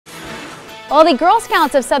Well, the Girl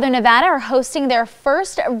Scouts of Southern Nevada are hosting their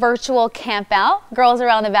first virtual campout. Girls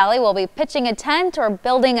around the valley will be pitching a tent or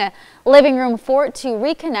building a living room fort to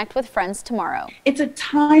reconnect with friends tomorrow. It's a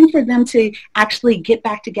time for them to actually get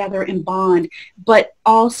back together and bond, but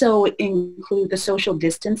also include the social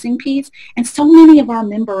distancing piece. And so many of our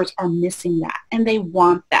members are missing that, and they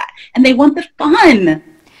want that, and they want the fun.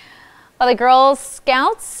 Well, the Girl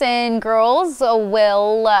Scouts and girls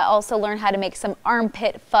will also learn how to make some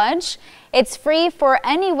armpit fudge. It's free for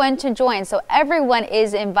anyone to join, so everyone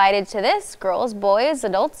is invited to this, girls, boys,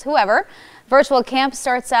 adults, whoever. Virtual camp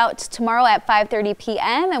starts out tomorrow at 5:30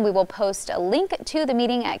 p.m. and we will post a link to the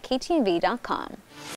meeting at ktnv.com.